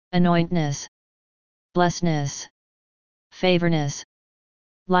anointness, blessedness, favorness,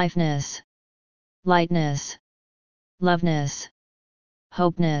 lifeness, lightness, loveness,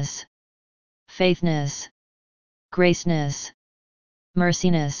 hopeness, faithness, graceness,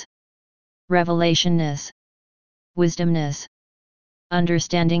 merciness, revelationness, wisdomness,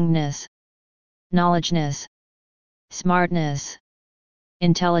 understandingness, knowledgeness, smartness,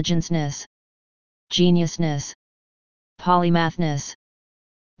 intelligenceness, geniusness, polymathness,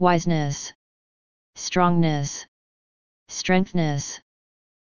 wiseness, strongness, strengthness,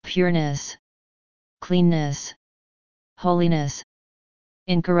 pureness, cleanness, holiness,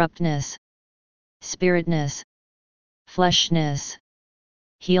 incorruptness, spiritness, fleshness,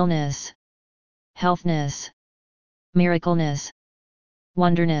 healness, healthness, miracleness,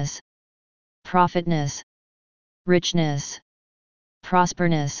 wonderness, profitness, richness,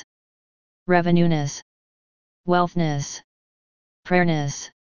 prosperness, revenueness, wealthness,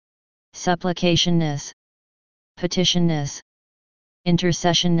 prayerness, supplicationness, petitionness,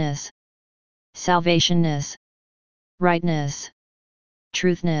 intercessionness, salvationness, rightness,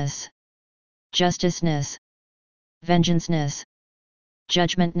 truthness, justiceness, vengeanceness,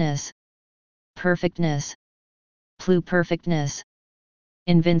 judgmentness, perfectness, pluperfectness,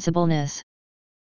 invincibleness,